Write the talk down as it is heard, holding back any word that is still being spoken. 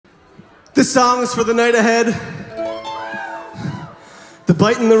This song is for the night ahead, the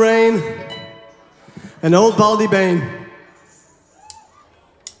bite in the rain, and old Baldy Bane.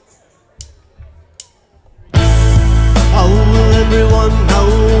 Oh, well, everyone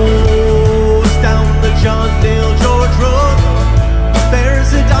knows down the John Dale George Road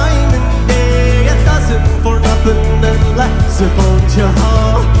there's a diamond day, a dozen for nothing and less if on your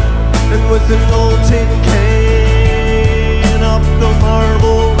heart. And with an old tin can up the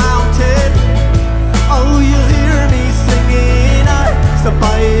Marble Mountain, oh, you'll hear me singing. I step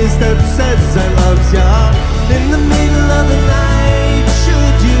by his steps, says I love ya. In the middle of the night,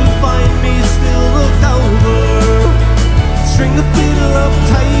 should you find me still looked over, string the fiddle up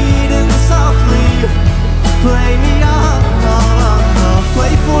tight and softly play me off.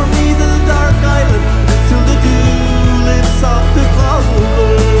 Play for me the dark island till the dew lifts off the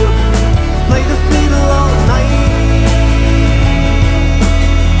clover. Play the fiddle all night.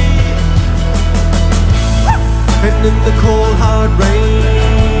 And in the cold hard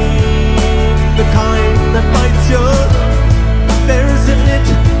rain, the kind that bites you, there's a knit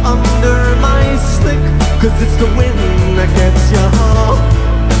under my slick, 'cause it's the wind that gets you.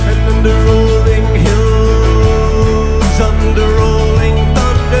 And under rolling hills, under rolling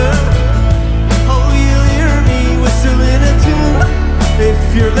thunder, oh, you'll hear me whistling a tune if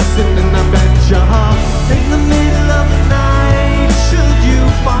you're listening, I bet ya. In the middle of the night, should you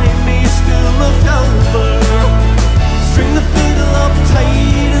find me still looked over, string the fiddle up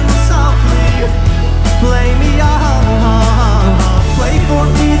tight and softly play me off. Play for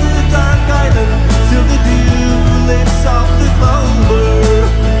me the dark island till the dew lifts off the clover.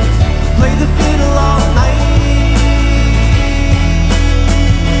 Play the fiddle all night.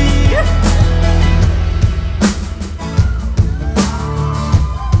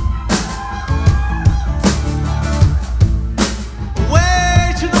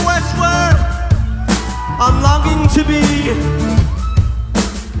 Way to the westward, I'm longing to be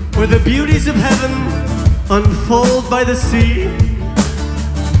where the beauties of heaven unfold by the sea,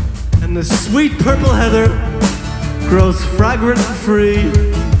 and the sweet purple heather grows fragrant and free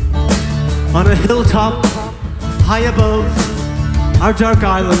on a hilltop high above our dark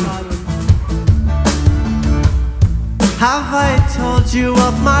island. Have I told you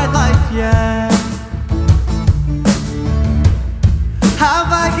of my life yet? Have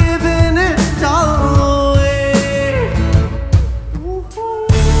I given it all away?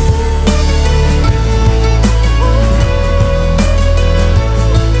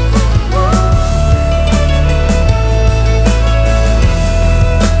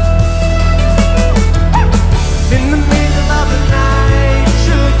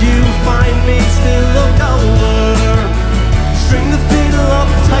 Find me still looked over, string the fiddle up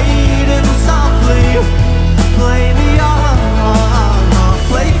tight and softly play me off.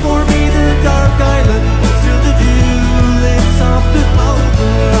 Play for me the dark island till the dew lifts off the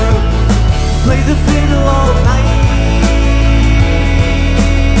clover. Play the fiddle all night.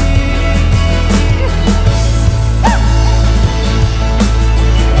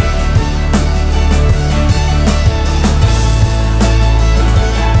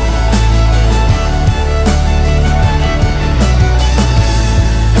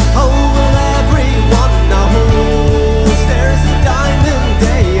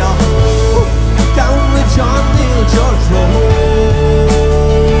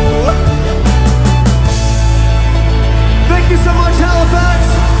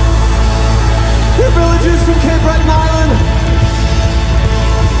 From Cape Breton Island,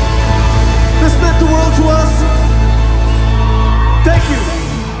 this meant the world to us. Thank you.